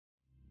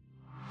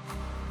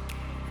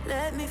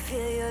Let me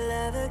feel your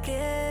love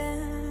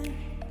again.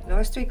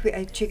 Last week we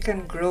ate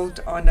chicken grilled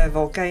on a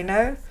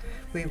volcano.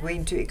 We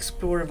went to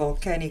explore a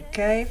volcanic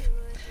cave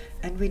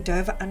and we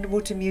dove an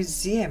underwater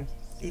museum.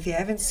 If you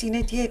haven't seen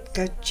it yet,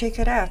 go check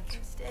it out.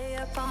 Stay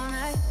up all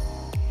night,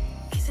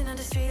 kissing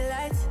under street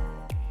lights.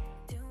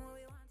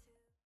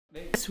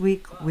 This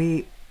week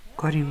we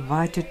got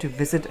invited to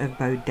visit a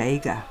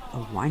bodega, a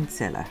wine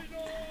cellar,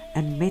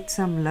 and met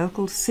some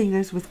local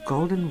singers with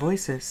golden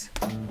voices.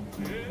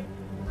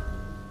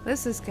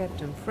 This is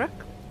Captain Frick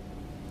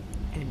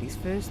and his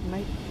first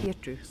mate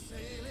Pietro.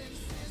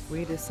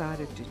 We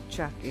decided to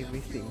chuck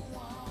everything,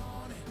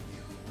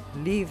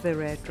 leave the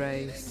rat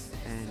race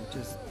and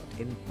just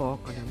embark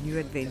on a new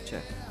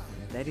adventure.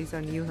 That is our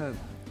new home,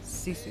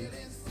 Sisu.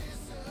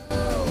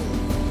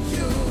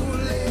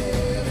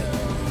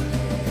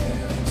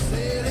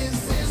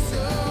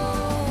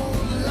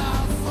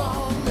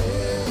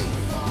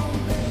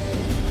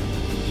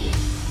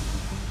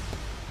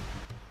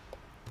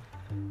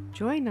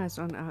 Join us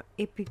on our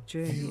epic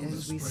journey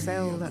as we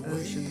sail the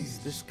oceans,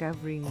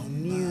 discovering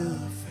new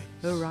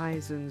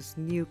horizons,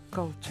 new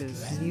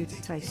cultures, new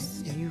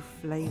tastes, new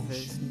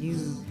flavors,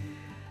 new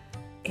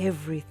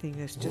everything.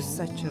 Is just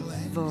such a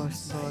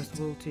vast, vast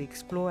world to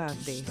explore out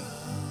there.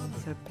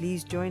 So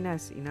please join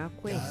us in our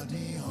quest.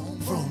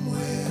 From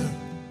where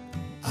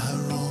I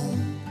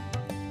roam,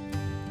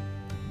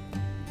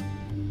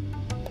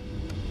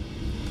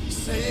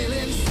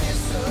 sailing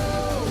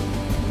Sisu,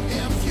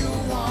 if you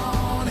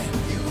want it.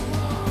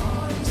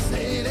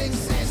 Sailing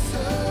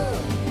Sisu,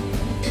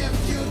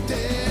 if you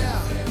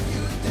dare.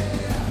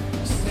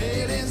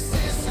 Sailing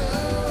Sisu,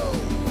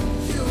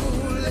 you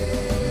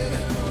live.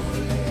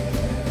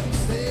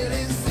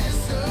 Sailing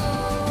Sisu,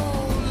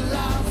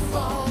 love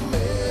for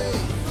me.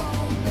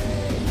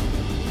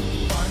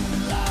 One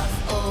life,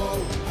 oh,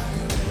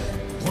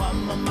 one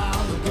more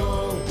mile to go.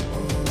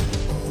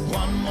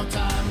 One more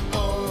time,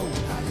 oh,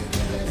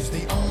 it's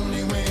the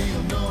only way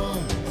you'll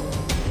know.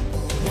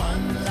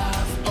 One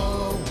life,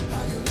 oh,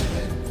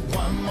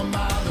 one more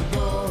mile to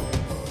go.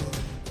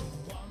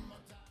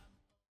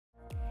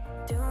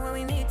 Do what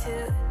we need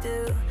to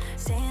do,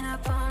 staying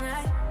up all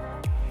night.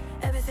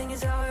 Everything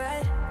is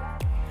alright.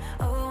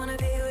 Oh, I wanna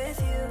be with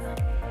you.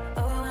 Oh,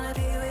 I wanna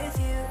be with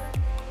you.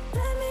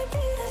 Let me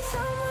be that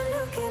someone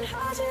who can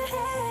hold your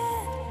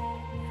hand.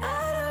 I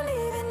don't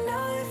even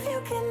know if you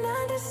can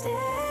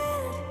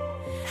understand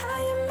how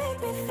you make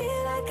me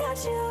feel. I got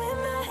you in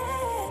my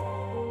head.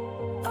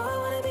 Oh, I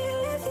wanna be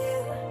with you.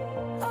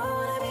 Oh, I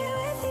wanna be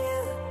with you.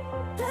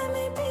 Let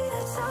me be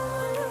that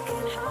someone who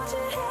can hold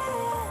your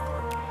hand.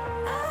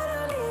 I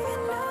don't even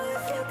know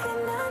if you can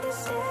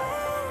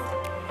understand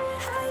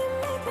how you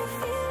make me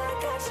feel. I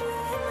got you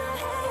in my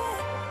head.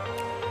 Oh, I wanna be with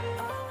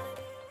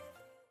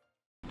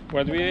you.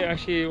 What we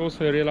actually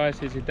also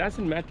realize is it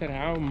doesn't matter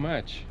how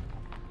much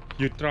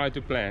you try to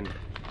plan.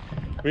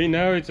 We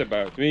know it's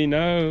about, we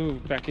know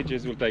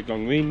packages will take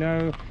long, we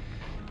know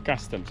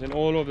customs and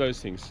all of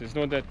those things. It's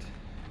not that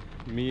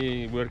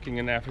me working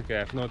in Africa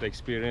have not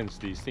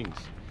experienced these things,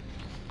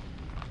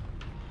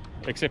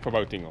 except for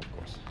boating, of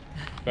course.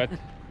 But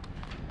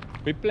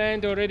we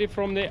planned already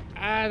from the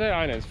other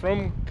islands,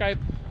 from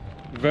Cape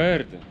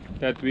Verde,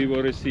 that we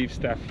will receive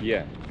stuff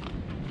here.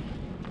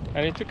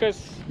 And it took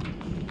us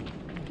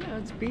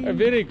a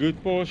very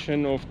good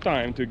portion of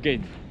time to get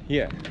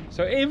here.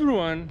 So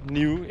everyone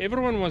knew,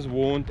 everyone was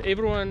warned,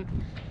 everyone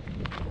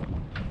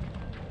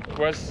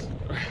was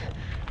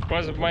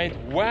made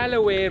well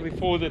aware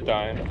before the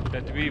time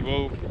that we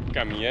will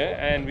come here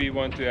and we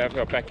want to have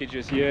our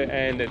packages here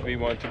and that we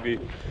want to be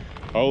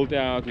held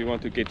out, we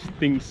want to get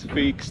things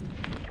fixed,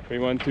 we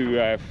want to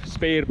have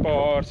spare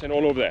parts and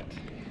all of that.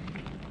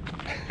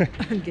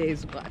 And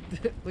guess what?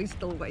 We're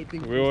still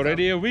waiting. We're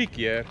already a week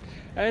here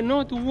and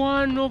not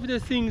one of the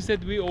things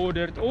that we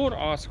ordered or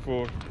asked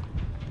for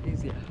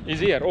is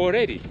here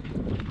already.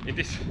 It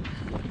is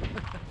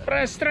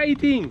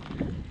frustrating.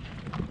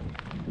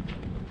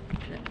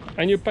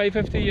 And you pay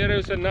 50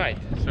 euros a night,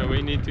 so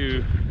we're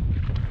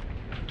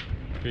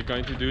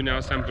going to do now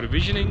some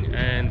provisioning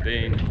and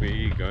then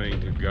we're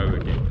going to go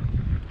again.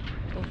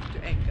 Off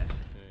to anchor.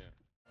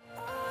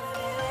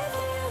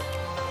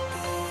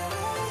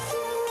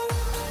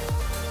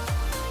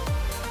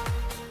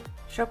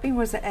 Shopping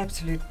was an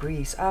absolute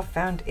breeze. I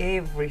found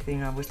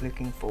everything I was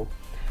looking for.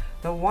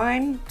 The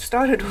wine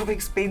started off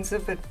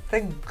expensive, but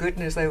thank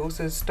goodness they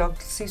also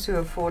stocked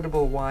Sisu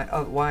affordable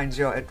wines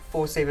here at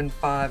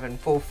 $4.75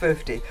 and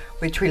 $4.50,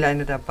 which we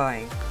ended up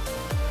buying. I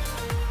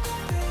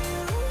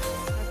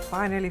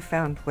finally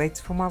found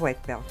weights for my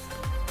weight belt.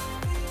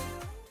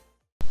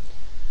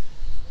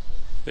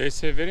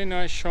 There's a very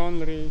nice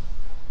chandlery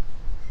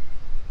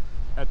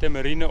at the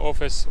marina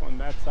office on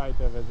that side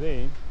over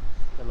there.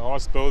 The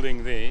last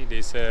building there,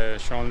 there's a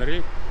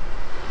chandlery.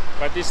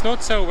 But it's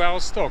not so well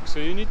stocked, so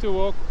you need to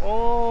walk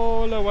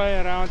all the way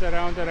around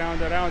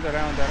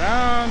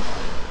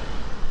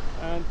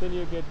until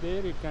you get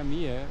there. You come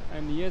here,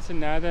 and here's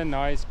another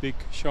nice big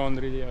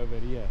chandlery over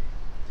here,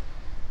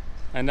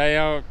 and they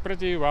are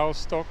pretty well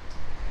stocked.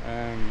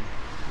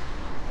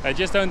 They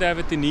just don't have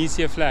a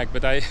Tunisia flag,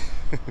 but I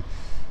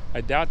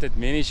I doubt that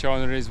many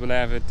genres will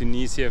have a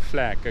Tunisia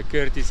flag, a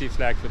courtesy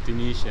flag for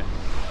Tunisia.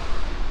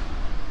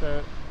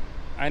 So,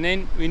 and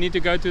then we need to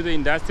go to the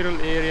industrial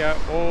area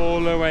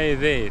all the way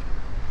there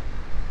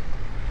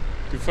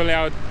to fill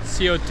our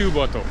CO2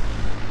 bottle,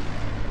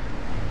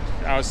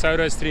 our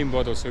soda stream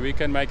bottle, so we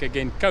can make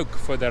again Coke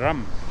for the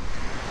rum.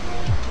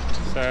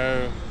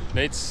 So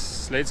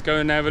let's go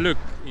and have a look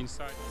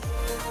inside.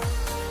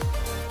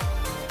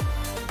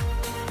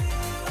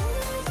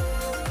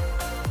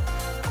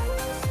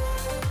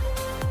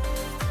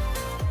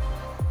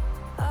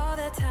 All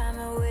that time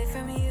away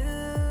from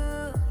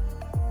you,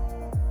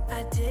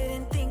 I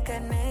didn't think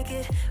I'd make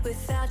it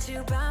without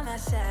you by my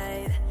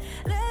side.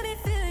 Let me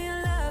feel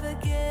your love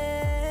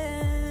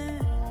again.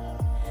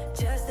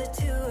 Just the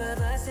two of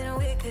us and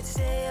we could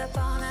stay up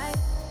all night,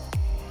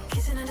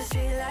 kissing under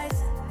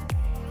streetlights,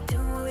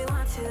 doing what we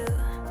want to,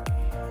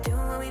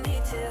 doing what we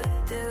need to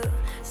do,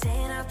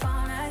 staying up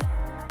all night,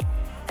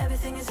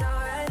 everything is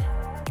alright.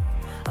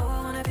 Oh,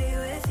 I wanna be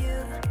with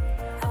you,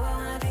 oh, I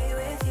wanna be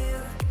with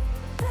you.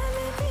 Let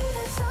me be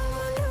that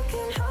someone who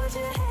can hold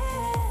your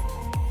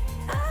hand.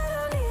 I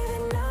don't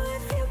even know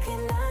if you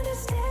can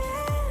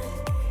understand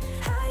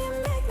how you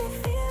make me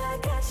feel. I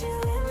got you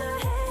in my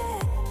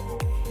head.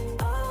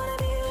 Oh, I wanna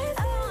be with you, I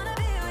wanna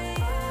be with you, I wanna be with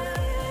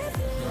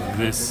you.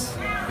 This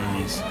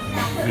is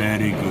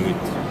very good.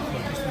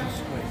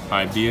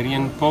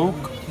 Iberian pork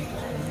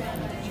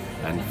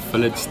and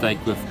fillet steak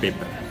with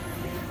pepper.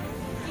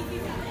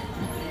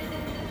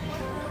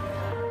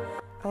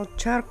 El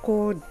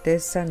Charco de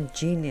San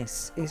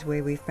Gines is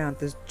where we found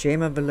this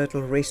gem of a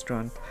little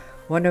restaurant,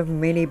 one of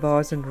many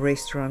bars and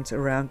restaurants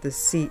around the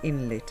sea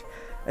inlet.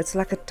 It's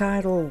like a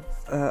tidal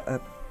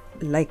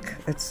lake.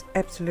 It's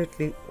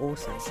absolutely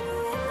awesome.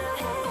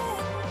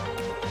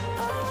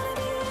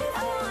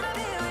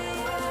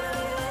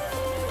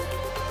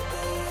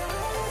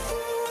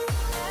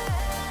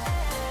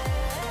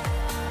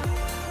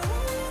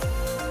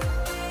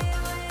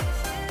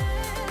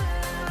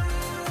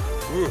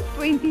 Ooh.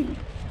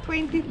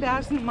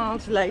 20,000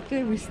 miles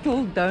later, we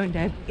still don't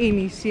have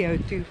any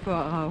CO2 for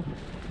our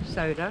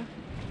soda.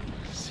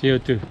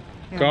 CO2,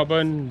 Yeah.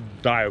 carbon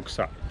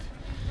dioxide.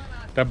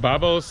 The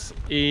bubbles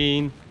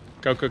in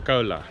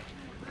Coca-Cola.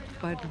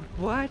 But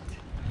what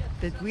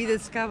did we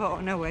discover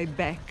on our way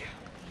back?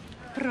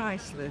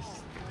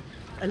 Priceless.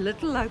 A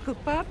little local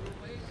pub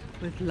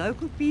with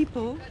local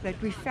people that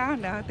we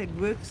found out that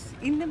works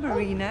in the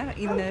marina,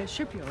 in the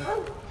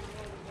shipyard.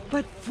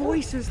 But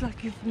voices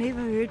like you've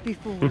never heard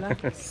before,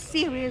 like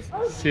serious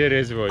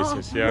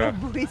voices, yeah.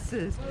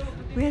 voices.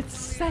 We had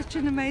such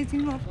an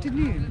amazing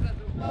afternoon.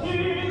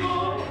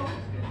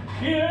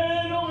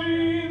 Quiero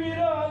vivir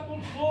a tu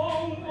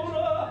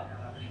sombra,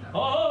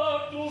 a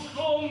tu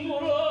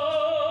sombra.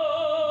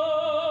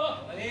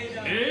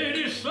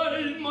 Eres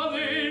alma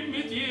de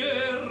mi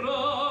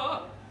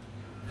tierra,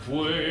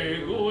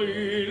 fuego y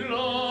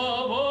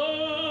lava.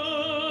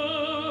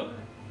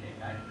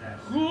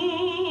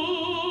 Junto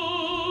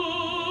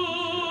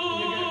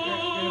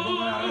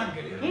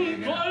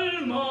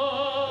al mar.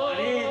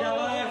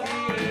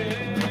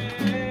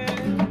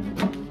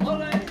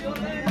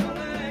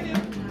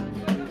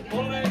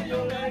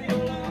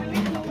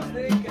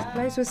 The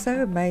place was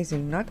so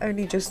amazing, not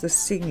only just the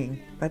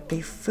singing, but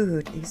their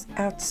food is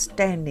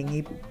outstanding.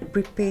 He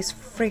prepares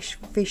fresh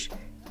fish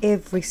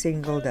every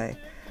single day.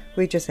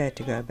 We just had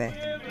to go back.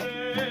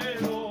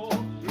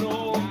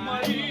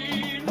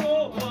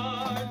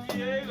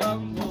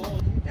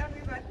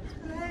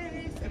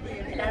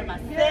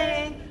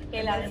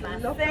 El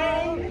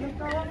almacén,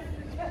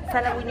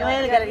 Sala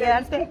Buñuel, Galería de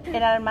Arte,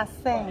 el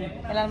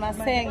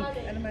almacén.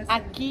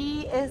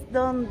 Aquí es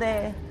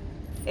donde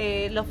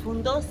lo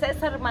fundó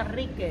César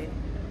Manrique.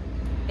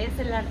 Es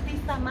el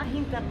artista más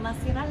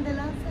internacional de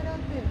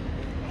Lanzarote.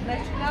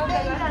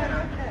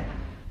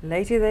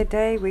 Later that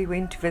day, we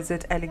went to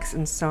visit Alex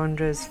and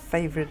Sandra's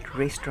favorite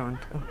restaurant.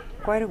 Oh,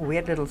 quite a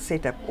weird little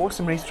setup.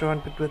 Awesome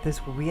restaurant, but with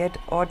this weird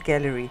art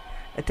gallery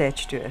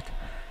attached to it.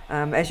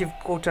 As you've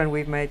caught on,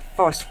 we've made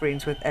fast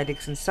friends with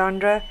Alex and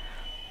Sandra.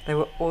 They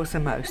were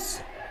awesome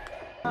hosts.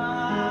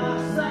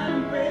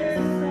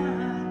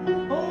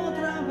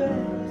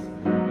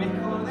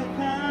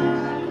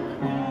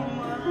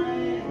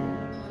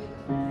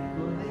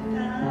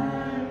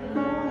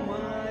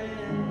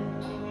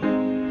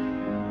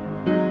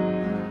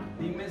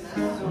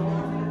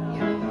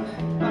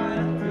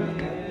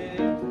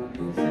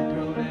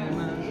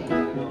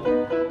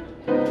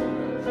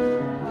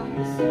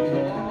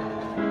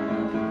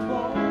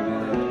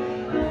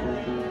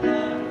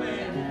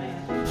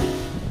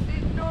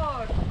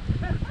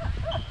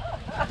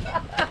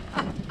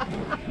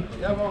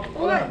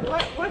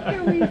 What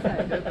can we say?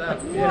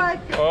 What?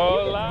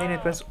 Hola. Then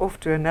it was off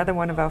to another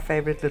one of our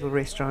favorite little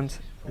restaurants,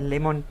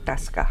 Lemon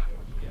Tusca.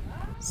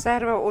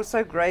 Servo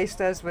also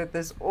graced us with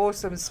this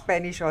awesome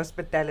Spanish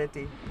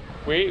hospitality.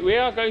 We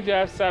are going to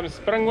have some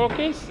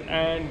springbokies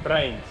and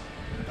brains.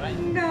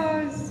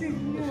 No,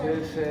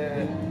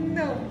 senor.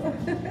 No.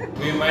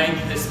 We made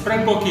the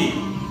springbokkie.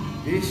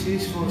 This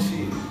is for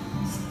sea.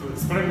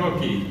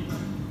 Springbokkie.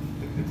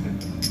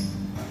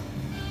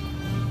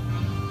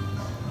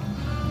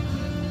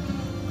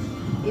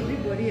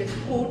 Everybody is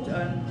caught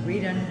on, we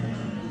don't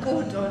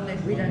caught on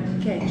that we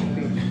don't catch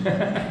fish.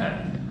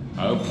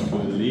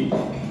 Hopefully,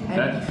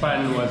 that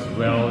fun was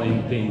well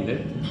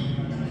intended.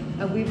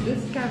 And we've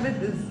discovered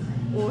this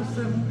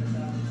awesome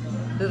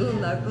little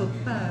local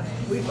pub.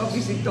 We've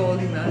obviously told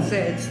him our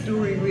sad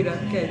story, we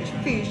don't catch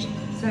fish.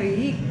 So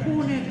he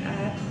cornered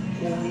up,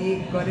 or he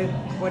got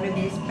one of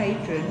his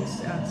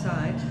patrons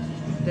outside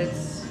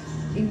that's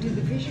into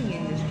the fishing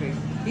industry.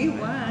 He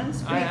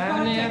wants, but he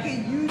can't take a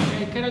huge.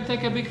 I cannot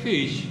take a big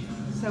fish.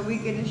 So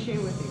we're going to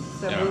share with him.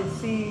 So Yeah. we'll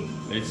see.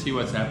 Let's see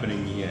what's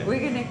happening here. We're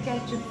going to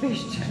catch a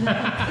fish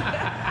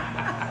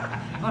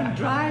tonight on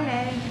dry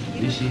land.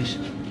 This is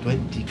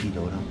 20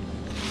 kilograms.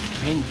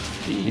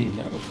 20.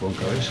 No. Con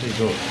cabeza y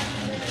todo.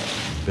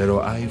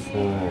 Pero hay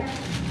for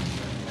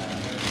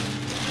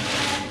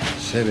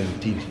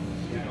 17.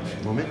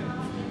 Moment.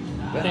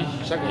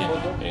 Saca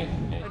foto.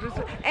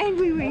 And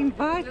we were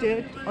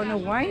invited on a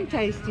wine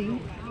tasting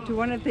to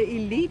one of the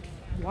elite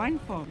wine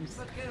farms.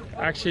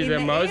 Actually, In the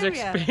the most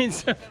area.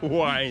 expensive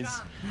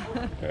wines.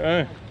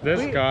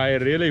 This guy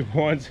really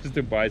wants us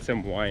to buy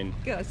some wine.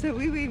 Yeah, so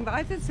we were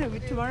invited, so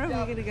tomorrow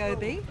we're going to go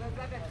there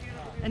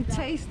and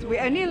taste.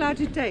 We're only allowed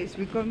to taste,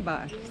 we can't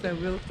buy, so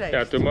we'll taste.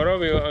 Yeah, tomorrow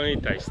we will only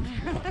taste.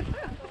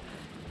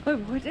 Oh,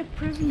 what a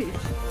privilege.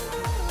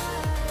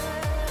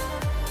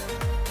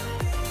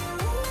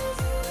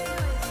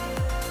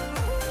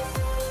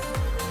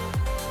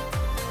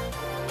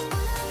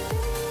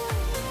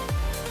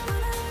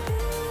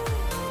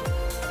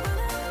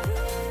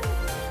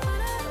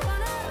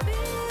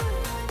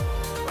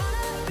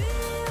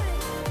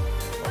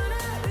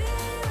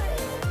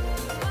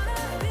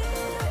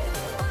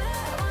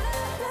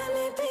 Let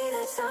me be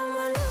that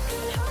someone who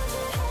can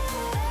hold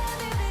your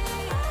hand.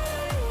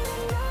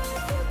 Know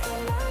if you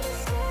can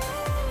understand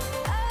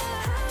how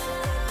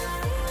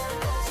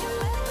you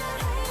make my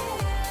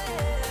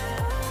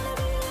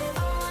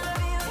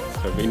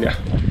hand. So we now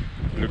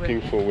looking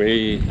for where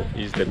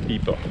is the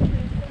people.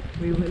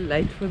 We were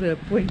late for the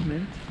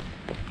appointment,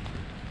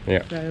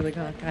 Yeah, so the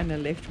guy kind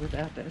of left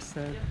without us,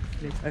 so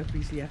let's hope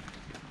he's here.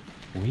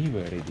 we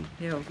were ready.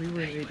 Yeah, we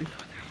were ready.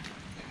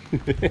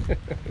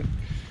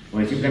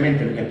 Pues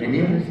simplemente lo que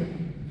exprimimos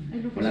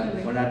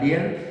con la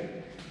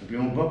piel,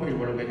 exprimimos un poco y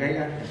por lo que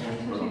caiga,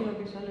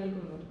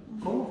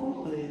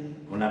 ¿cómo?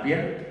 Con la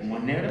piel, como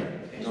es negro,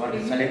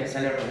 sale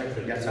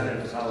rosado, ya sale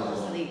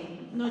rosado.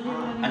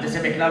 Antes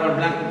se mezclaba el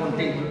blanco con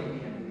tinto.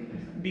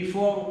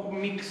 Before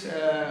mix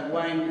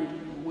wine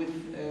with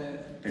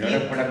Pero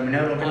ahora por la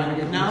comunidad europea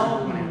and now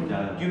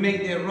you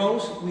make the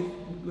rose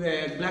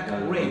with black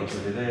grapes.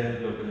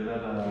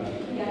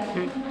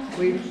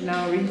 We've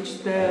now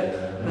reached the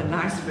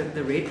nice bit,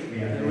 the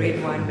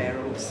red wine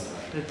barrels.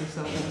 That is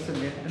so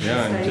awesome. And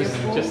Yeah, they and stay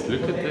here just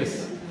look at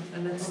this.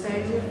 And it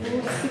stays here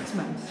for 6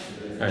 months.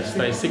 I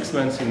stay 6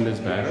 months in this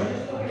barrel,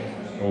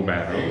 or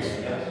barrels,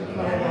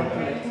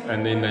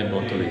 and then they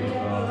bottle it.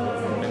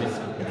 And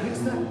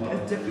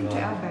It's different to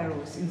our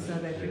barrels in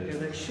South Africa.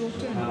 They're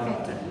shorter and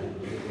fatter.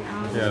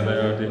 Ours yeah, is they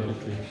are more-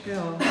 definitely.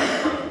 Yeah.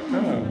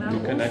 Oh, you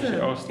can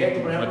actually ask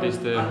them what is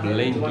the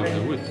blend of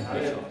the wood.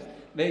 Let's ask.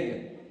 Venga,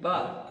 va.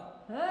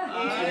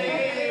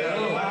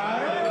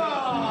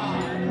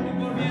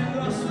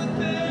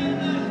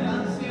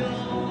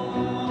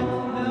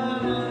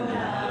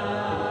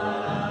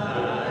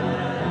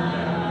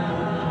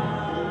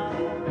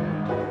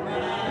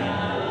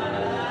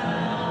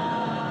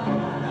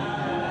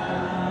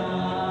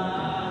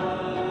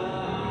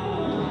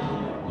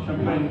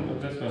 Champagne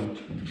of this one.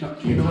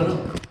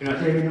 No,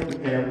 este vino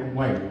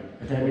wine.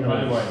 Este es vino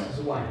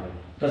Wine.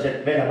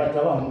 Entonces, ve la parte de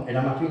abajo,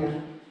 era más fina.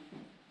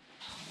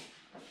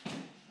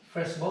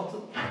 Fresh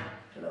bottle.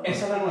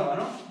 Esa es la nueva,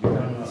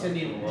 ¿no? Ese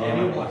new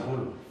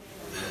one.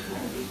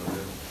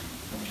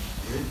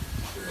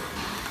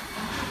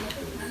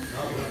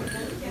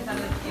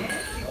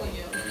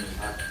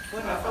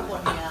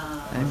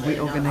 And we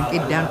are going to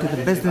get down to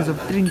the business of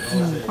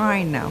drinking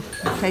wine now,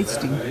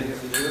 tasting.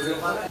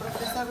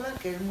 Procesarla,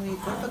 que es muy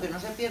corto, que no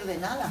se pierde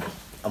nada.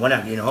 Ah, bueno,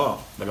 aquí no,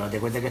 pero date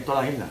cuenta que es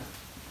toda la isla.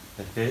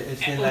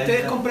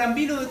 Ustedes compran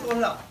vino de todos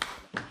lados.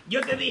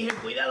 Yo te dije,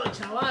 cuidado,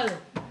 chaval.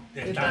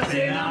 Te estás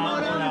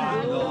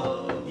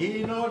enamorando.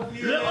 Y no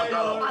Luego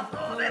todo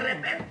pasó de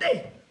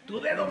repente. Tu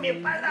dedo en mi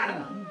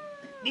espalda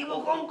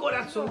dibujó un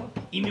corazón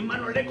y mi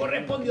mano le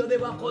correspondió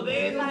debajo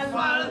de la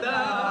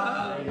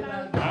falda.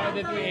 How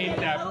did we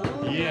end up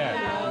here?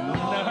 No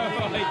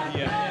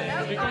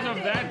idea. Because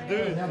of that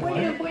dude.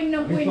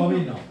 Bueno.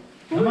 vino.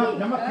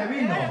 Nada más que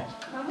vino.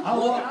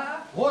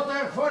 Agua,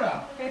 water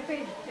fuera.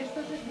 Pepe, esto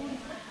es muy...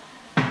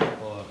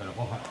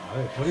 A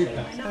ver,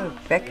 solita. So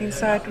back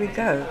inside we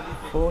go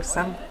for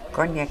some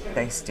cognac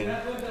tasting.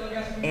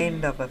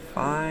 End of a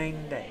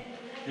fine day.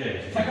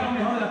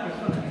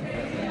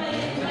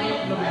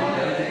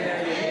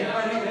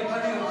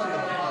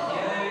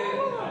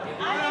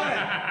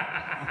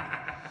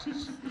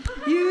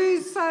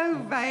 You so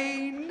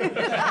vain.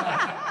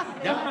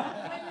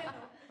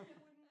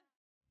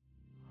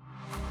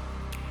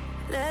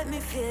 Let me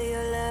feel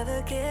your love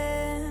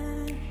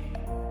again.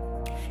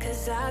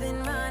 'Cause I've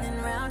been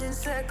running round in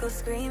circles,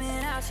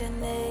 screaming out your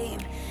name.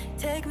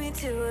 Take me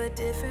to a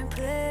different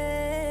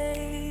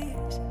place.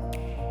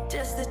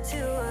 Just the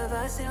two of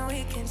us and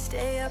we can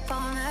stay up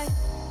all night.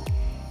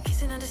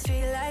 Kissing under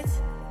streetlights,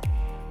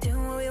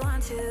 doing what we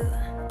want to,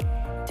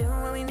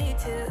 doing what we need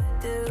to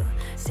do.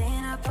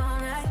 Staying up all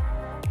night,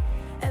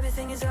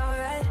 everything is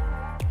alright.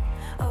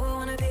 Oh, I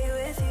wanna be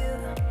with you.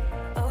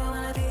 Oh, I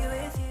wanna be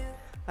with you.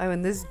 Oh,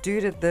 and this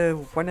dude at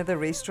one of the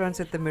restaurants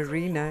at the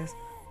marina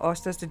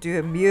asked us to do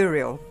a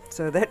mural.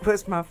 So that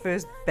was my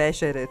first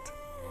bash at it.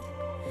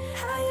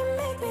 How you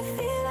make me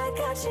feel, I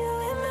got you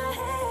in my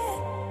head.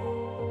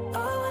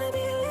 Oh, I wanna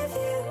be with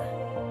you.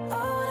 Oh,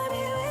 I wanna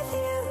be with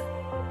you.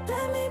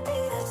 Let me be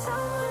that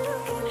someone who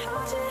can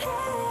hold your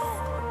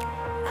hand.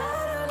 I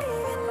don't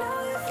even know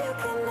if you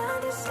can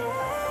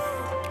understand.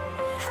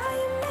 How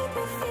you make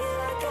me feel,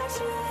 I got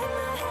you in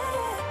my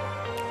head.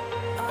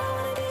 Oh, I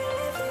wanna be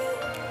with you.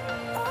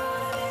 Oh,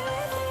 I wanna be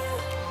with you.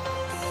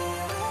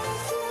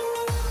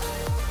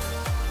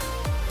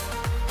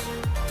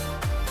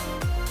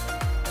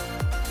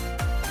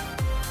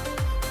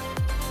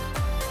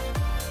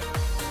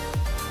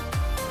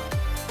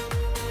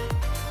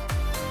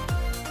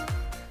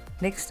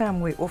 Next time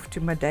we're off to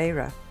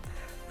Madeira.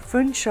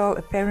 Funchal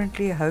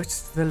apparently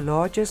hosts the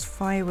largest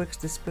fireworks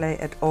display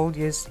at Old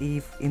Year's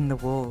Eve in the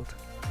world.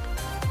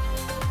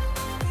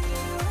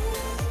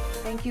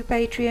 Thank you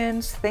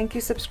Patreons, thank you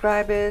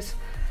subscribers.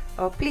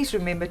 Oh, please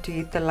remember to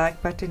hit the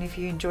like button if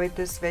you enjoyed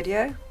this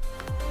video.